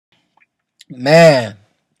Man,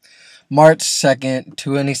 March 2nd,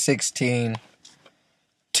 2016,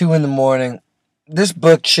 2 in the morning. This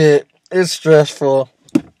book shit is stressful.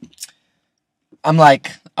 I'm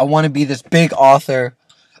like, I want to be this big author.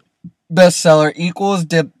 Bestseller equals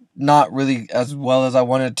did not really as well as I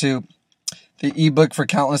wanted to. The ebook for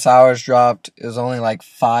Countless Hours dropped. It was only like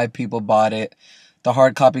 5 people bought it. The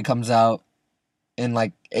hard copy comes out in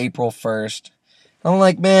like April 1st. I'm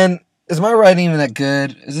like, man, is my writing even that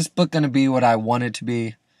good? Is this book going to be what I want it to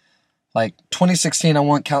be? Like, 2016, I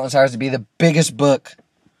want Countless Hours to be the biggest book.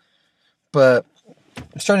 But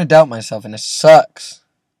I'm starting to doubt myself, and it sucks.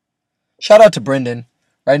 Shout out to Brendan.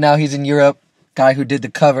 Right now, he's in Europe. Guy who did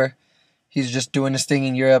the cover. He's just doing his thing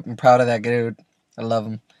in Europe. I'm proud of that dude. I love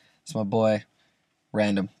him. It's my boy.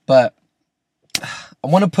 Random. But I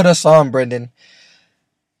want to put us on, Brendan.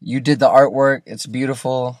 You did the artwork. It's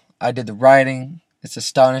beautiful. I did the writing. It's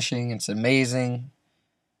astonishing. It's amazing.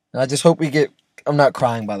 And I just hope we get... I'm not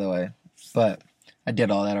crying, by the way. But I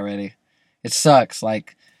did all that already. It sucks.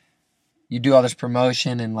 Like, you do all this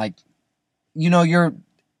promotion and, like, you know, your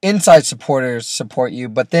inside supporters support you.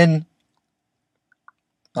 But then,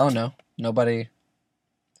 I don't know. Nobody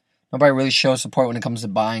really shows support when it comes to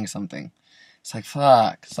buying something. It's like,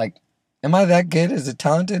 fuck. It's like, am I that good? Is it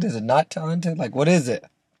talented? Is it not talented? Like, what is it?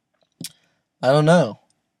 I don't know.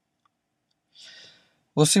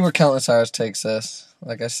 We'll see where Countless Hours takes us.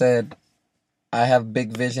 Like I said, I have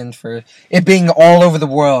big visions for it being all over the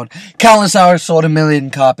world. Countless Hours sold 1 million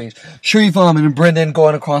copies. Sharif Ahmed and Brendan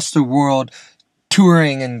going across the world,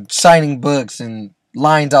 touring and signing books and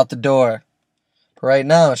lines out the door. But right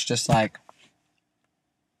now, it's just like,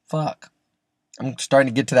 fuck. I'm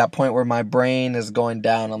starting to get to that point where my brain is going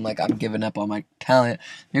down. I'm like, I'm giving up on my talent.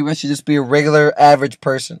 Maybe I should just be a regular, average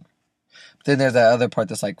person. But then there's that other part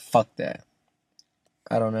that's like, fuck that.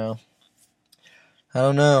 I don't know.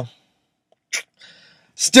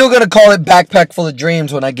 Still gonna call it Backpack Full of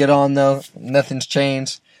Dreams when I get on, though. Nothing's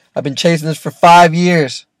changed. I've been chasing this for 5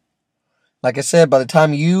 years. Like I said, by the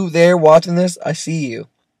time you there watching this, I see you.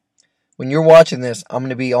 When you're watching this, I'm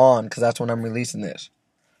gonna be on, because that's when I'm releasing this.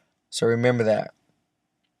 So remember that.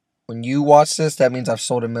 When you watch this, that means I've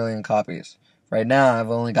sold 1 million copies. Right now, I've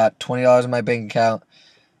only got $20 in my bank account.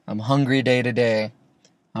 I'm hungry day to day.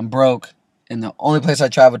 I'm broke. And the only place I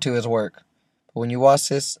travel to is work. But when you watch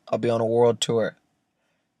this, I'll be on a world tour.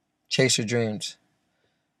 Chase your dreams.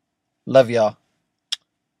 Love y'all.